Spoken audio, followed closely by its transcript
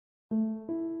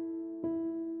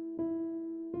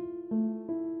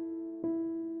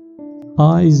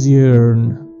Eyes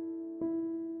yearn.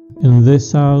 In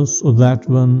this house or that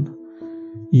one,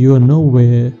 you are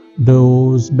nowhere.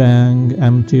 Doors bang,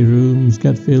 empty rooms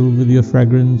get filled with your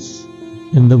fragrance.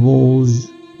 In the walls,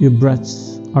 your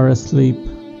breaths are asleep.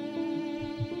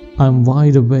 I'm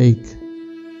wide awake.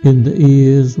 In the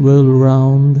ears whirl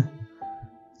around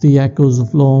the echoes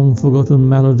of long forgotten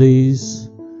melodies.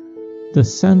 The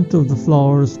scent of the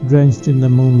flowers drenched in the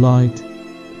moonlight.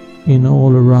 In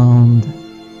all around,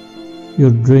 your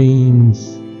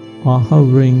dreams are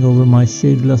hovering over my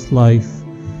shadeless life,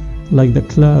 like the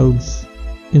clouds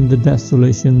in the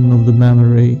desolation of the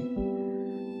memory.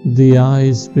 The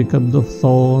eyes pick up the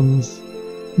thorns,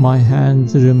 my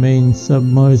hands remain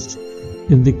submerged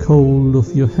in the cold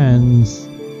of your hands.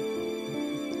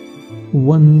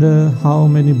 Wonder how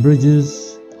many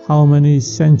bridges, how many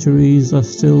centuries are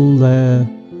still there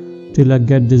till I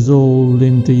get dissolved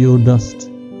into your dust.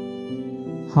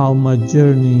 How much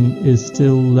journey is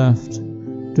still left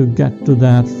to get to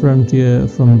that frontier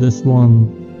from this one.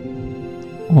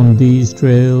 On these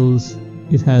trails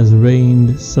it has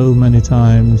rained so many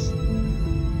times.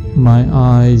 My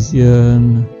eyes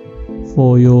yearn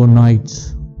for your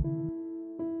nights.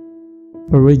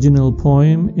 Original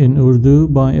poem in Urdu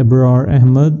by Abrar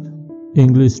Ahmad.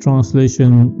 English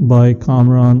translation by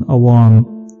Kamran Awan.